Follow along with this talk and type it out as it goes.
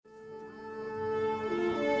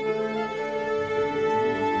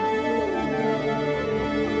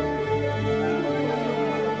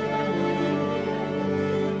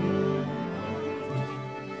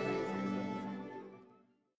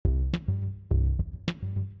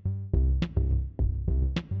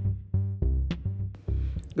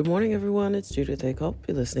Good morning, everyone. It's Judith A. Culp.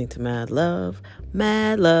 You're listening to Mad Love.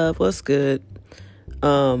 Mad Love, what's good? I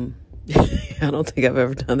don't think I've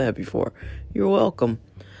ever done that before. You're welcome.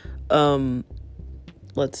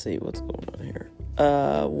 Let's see what's going on here.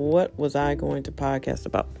 What was I going to podcast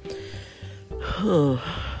about? I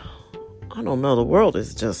don't know. The world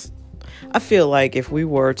is just... I feel like if we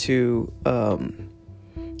were to...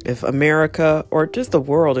 if America, or just the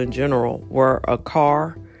world in general, were a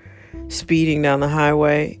car speeding down the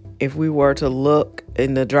highway, if we were to look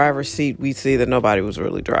in the driver's seat, we'd see that nobody was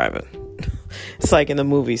really driving. It's like in the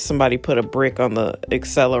movies, somebody put a brick on the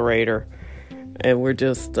accelerator and we're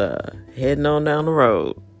just heading on down the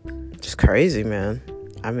road. Just crazy, man.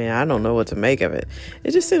 I mean, I don't know what to make of it.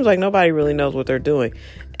 It just seems like nobody really knows what they're doing.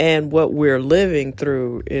 And what we're living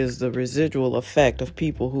through is the residual effect of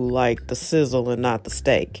people who like the sizzle and not the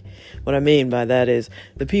steak. What I mean by that is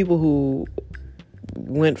the people who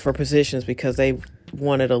went for positions because they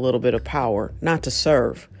wanted a little bit of power, not to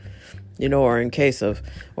serve, or in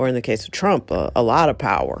the case of Trump, a lot of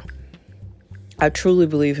power. I truly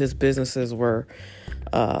believe his businesses were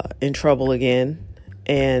in trouble again,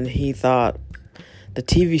 and he thought the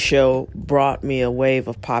TV show brought me a wave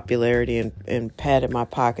of popularity and padded my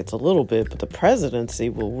pockets a little bit, but the presidency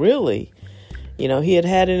will really... he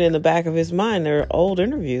had it in the back of his mind. There are old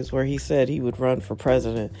interviews where he said he would run for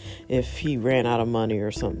president if he ran out of money or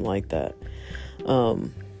something like that.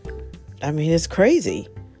 I mean, it's crazy.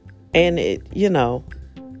 And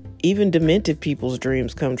even demented people's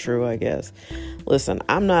dreams come true, I guess. Listen,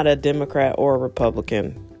 I'm not a Democrat or a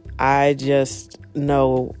Republican. I just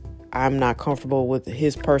know I'm not comfortable with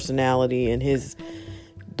his personality and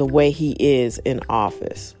the way he is in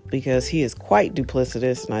office, because he is quite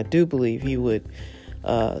duplicitous, and I do believe he would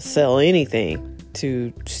sell anything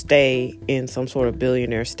to stay in some sort of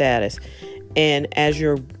billionaire status. And as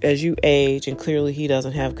you age, and clearly he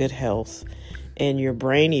doesn't have good health, and your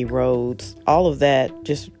brain erodes, all of that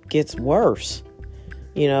just gets worse.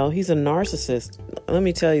 He's a narcissist. Let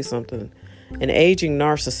me tell you something. An aging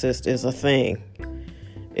narcissist is a thing.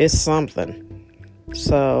 It's something.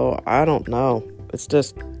 So I don't know. It's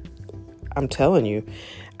just, I'm telling you,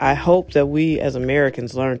 I hope that we as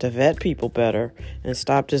Americans learn to vet people better and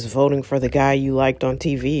stop just voting for the guy you liked on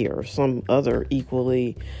TV or some other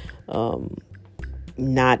equally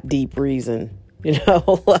not deep reason.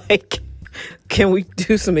 Can we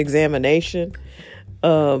do some examination?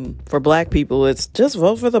 For black people, it's just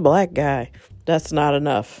vote for the black guy. That's not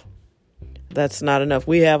enough.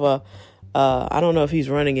 We have I don't know if he's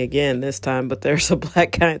running again this time, but there's a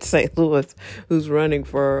black guy in St. Louis who's running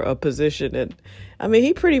for a position. And I mean,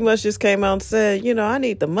 he pretty much just came out and said, I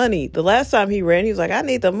need the money. The last time he ran, he was like, I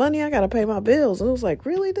need the money. I got to pay my bills. And I was like,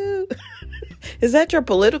 really, dude? Is that your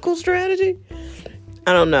political strategy?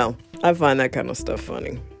 I don't know. I find that kind of stuff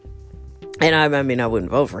funny. And I mean, I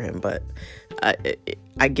wouldn't vote for him, but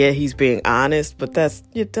I get he's being honest, but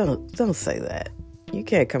don't say that. You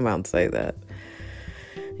can't come out and say that.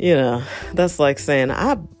 That's like saying,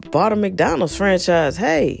 I bought a McDonald's franchise.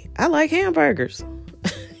 Hey, I like hamburgers.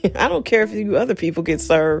 I don't care if you other people get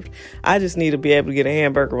served. I just need to be able to get a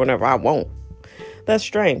hamburger whenever I want. That's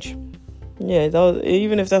strange. Yeah,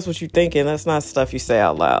 even if that's what you're thinking, that's not stuff you say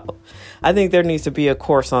out loud. I think there needs to be a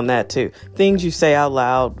course on that too. Things you say out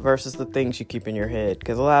loud versus the things you keep in your head.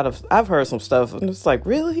 Because I've heard some stuff and it's like,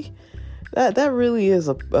 really? That really is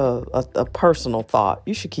a personal thought.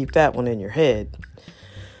 You should keep that one in your head.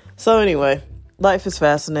 So anyway, life is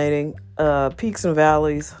fascinating. Peaks and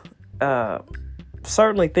valleys.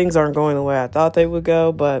 Certainly things aren't going the way I thought they would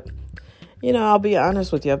go, but I'll be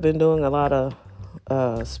honest with you. I've been doing a lot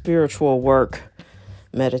of spiritual work,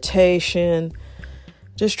 meditation,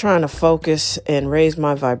 just trying to focus and raise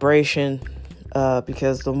my vibration,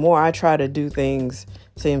 because the more I try to do things,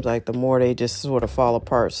 it seems like the more they just sort of fall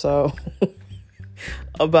apart. So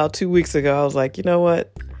about 2 weeks ago, I was like, you know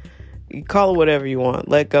what? You call it whatever you want.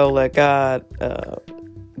 Let go, let God,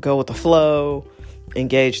 go with the flow,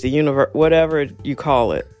 engage the universe, whatever you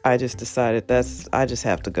call it. I just decided I just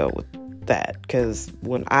have to go with that, because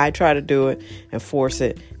when I try to do it and force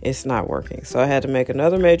it, it's not working. So I had to make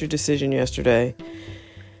another major decision yesterday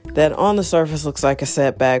that on the surface looks like a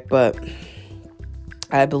setback, but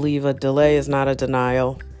I believe a delay is not a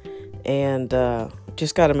denial, and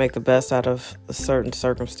just got to make the best out of certain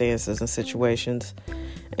circumstances and situations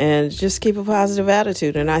and just keep a positive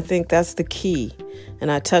attitude. And I think that's the key. And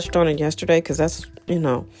I touched on it yesterday because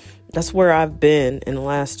that's where I've been in the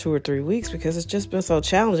last 2 or 3 weeks, because it's just been so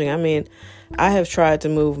challenging. I mean, I have tried to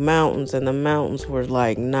move mountains and the mountains were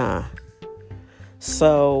like, nah.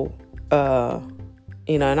 So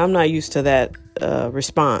and I'm not used to that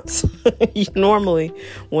response. Normally,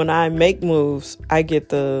 when I make moves, I get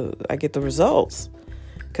the results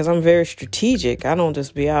because I'm very strategic. I don't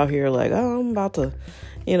just be out here like, oh, I'm about to,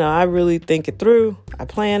 I really think it through. I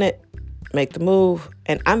plan it, make the move,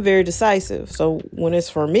 and I'm very decisive. So when it's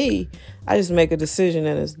for me, I just make a decision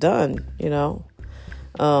and it's done,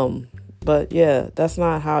 But yeah, that's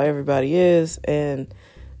not how everybody is. And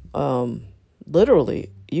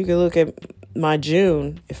literally, you can look at my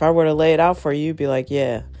June. If I were to lay it out for you, you'd be like,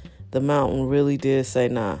 yeah, the mountain really did say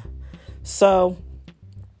nah. So,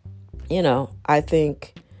 I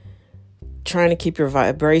think trying to keep your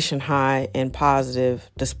vibration high and positive,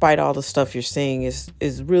 despite all the stuff you're seeing, is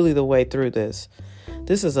really the way through this.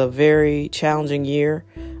 This is a very challenging year.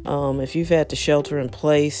 If you've had to shelter in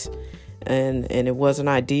place and it wasn't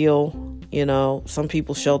ideal, some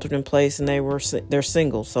people sheltered in place and they're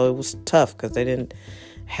single. So it was tough because they didn't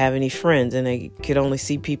have any friends and they could only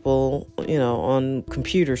see people, on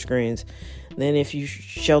computer screens. Then if you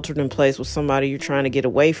sheltered in place with somebody you're trying to get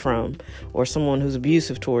away from, or someone who's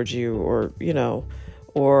abusive towards you, or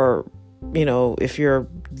if you're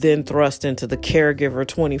then thrust into the caregiver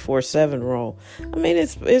 24/7 role. I mean,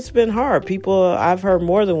 it's been hard. I've heard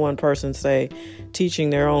more than one person say teaching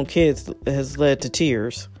their own kids has led to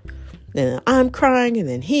tears. And I'm crying, and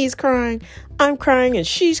then he's crying. I'm crying, and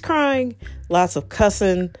she's crying. Lots of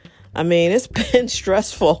cussing. I mean, it's been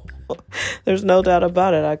stressful. There's no doubt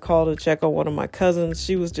about it. I called to check on one of my cousins.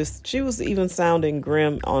 She was even sounding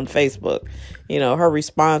grim on Facebook. Her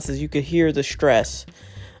responses, you could hear the stress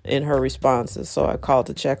in her responses. So I called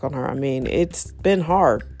to check on her. I mean, it's been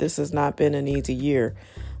hard. This has not been an easy year.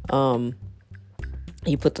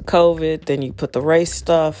 You put the COVID, then you put the race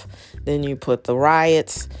stuff, then you put the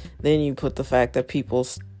riots, then you put the fact that people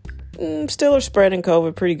still are spreading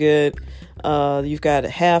COVID pretty good. You've got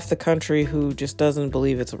half the country who just doesn't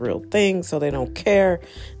believe it's a real thing, so they don't care.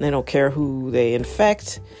 And they don't care who they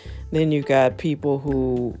infect. Then you've got people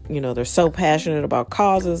who, they're so passionate about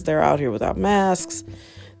causes. They're out here without masks.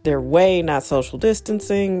 They're way not social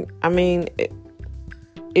distancing. I mean,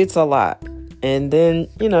 it's a lot. And then,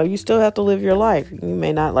 you still have to live your life. You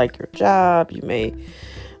may not like your job. You may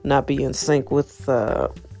not be in sync with,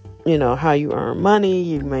 how you earn money.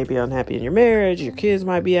 You may be unhappy in your marriage. Your kids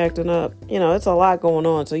might be acting up. It's a lot going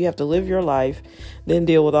on. So you have to live your life, then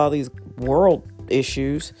deal with all these world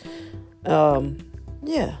issues.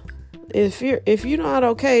 Yeah. If you're not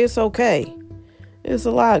okay, it's okay. There's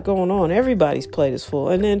a lot going on. Everybody's plate is full.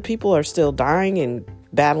 And then people are still dying and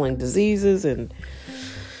battling diseases and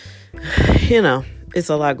it's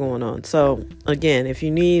a lot going on. So again, if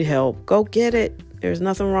you need help, go get it. There's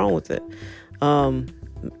nothing wrong with it.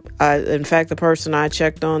 In fact, the person I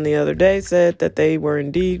checked on the other day said that they were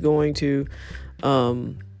indeed going to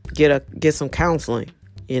get some counseling,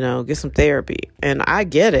 get some therapy. And I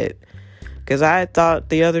get it, because I thought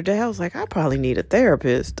the other day, I was like, I probably need a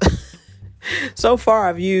therapist. So far,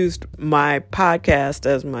 I've used my podcast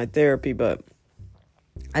as my therapy, but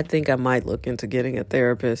I think I might look into getting a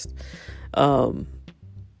therapist. Although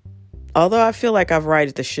I feel like I've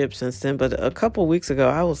righted the ship since then, but a couple weeks ago,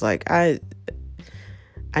 I was like, I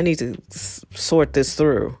need to sort this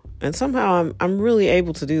through. And somehow I'm really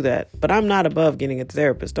able to do that. But I'm not above getting a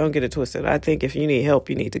therapist. Don't get it twisted. I think if you need help,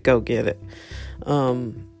 you need to go get it.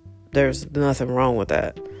 There's nothing wrong with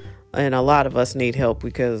that. And a lot of us need help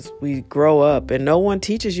because we grow up and no one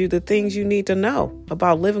teaches you the things you need to know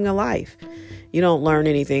about living a life. You don't learn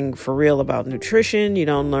anything for real about nutrition. You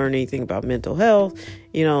don't learn anything about mental health.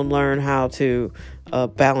 You don't learn how to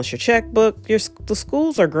balance your checkbook. The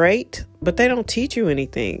schools are great, but they don't teach you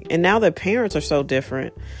anything. And now that parents are so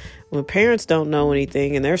different, when parents don't know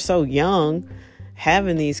anything and they're so young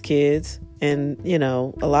having these kids, and,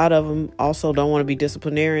 a lot of them also don't want to be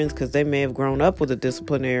disciplinarians because they may have grown up with a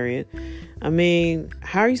disciplinarian. I mean,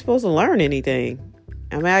 how are you supposed to learn anything?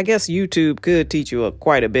 I mean, I guess YouTube could teach you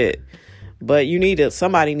quite a bit. But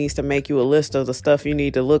somebody needs to make you a list of the stuff you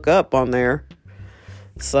need to look up on there.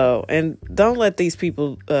 So, and don't let these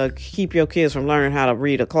people keep your kids from learning how to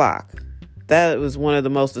read a clock. That was one of the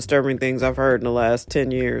most disturbing things I've heard in the last 10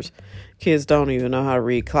 years. Kids don't even know how to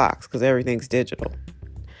read clocks because everything's digital.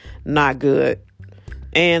 Not good.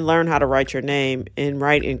 And learn how to write your name and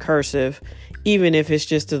write in cursive, even if it's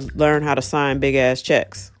just to learn how to sign big ass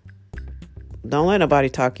checks. Don't let nobody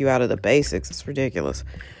talk you out of the basics. It's ridiculous.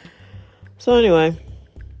 So anyway,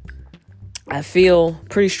 I feel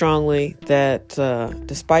pretty strongly that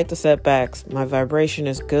despite the setbacks, my vibration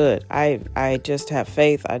is good. I just have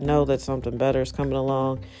faith. I know that something better is coming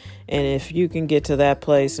along. And if you can get to that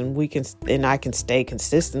place and I can stay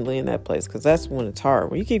consistently in that place, because that's when it's hard.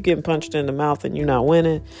 When you keep getting punched in the mouth and you're not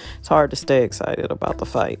winning, it's hard to stay excited about the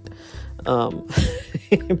fight.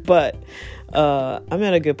 But I'm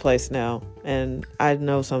in a good place now, and I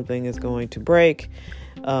know something is going to break.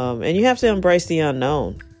 And you have to embrace the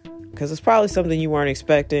unknown, because it's probably something you weren't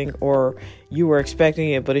expecting, or you were expecting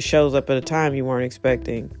it, but it shows up at a time you weren't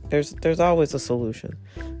expecting. There's always a solution.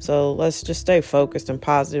 So let's just stay focused and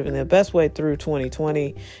positive. And the best way through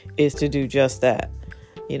 2020 is to do just that.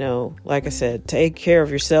 You know, like I said, take care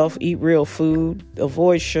of yourself, eat real food,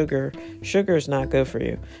 avoid sugar. Sugar is not good for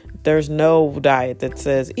you. There's no diet that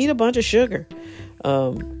says eat a bunch of sugar.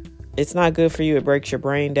 It's not good for you. It breaks your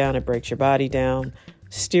brain down. It breaks your body down.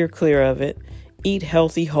 Steer clear of it. Eat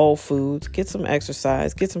healthy, whole foods. Get some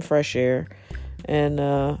exercise. Get some fresh air. And,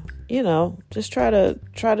 just try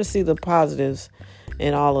to see the positives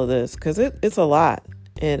in all of this, because it's a lot.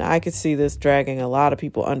 And I could see this dragging a lot of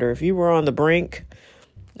people under. If you were on the brink,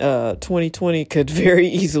 2020 could very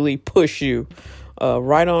easily push you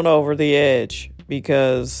right on over the edge,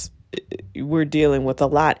 because we're dealing with a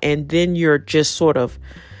lot. And then you're just sort of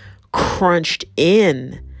crunched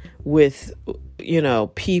in with,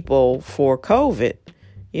 people for COVID,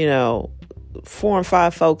 4 and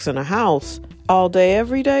 5 folks in a house all day,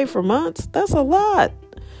 every day for months. That's a lot.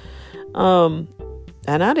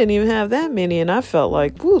 And I didn't even have that many. And I felt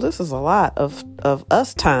like, whoo, this is a lot of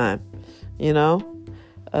us time,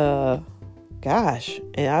 gosh.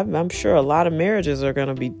 And I'm sure a lot of marriages are going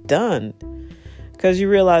to be done, because you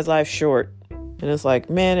realize life's short. And it's like,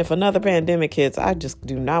 man, if another pandemic hits, I just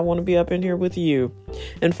do not want to be up in here with you.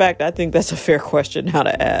 In fact, I think that's a fair question now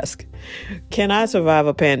to ask. Can I survive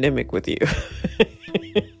a pandemic with you?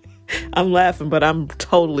 I'm laughing, but I'm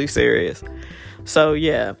totally serious. So,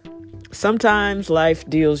 yeah, sometimes life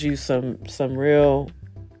deals you some real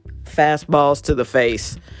fastballs to the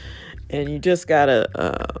face. And you just gotta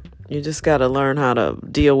learn how to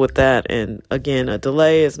deal with that. And again, a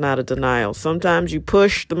delay is not a denial. Sometimes you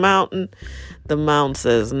push the mountain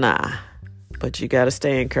says nah, but you got to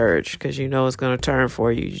stay encouraged, because it's going to turn for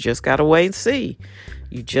you. You just got to wait and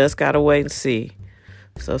see.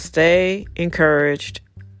 So stay encouraged.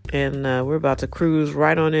 And we're about to cruise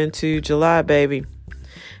right on into July, baby.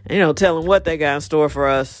 And, tell them what they got in store for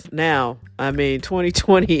us now. I mean,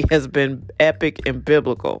 2020 has been epic and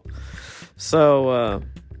biblical. So,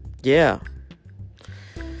 yeah.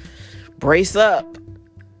 Brace up.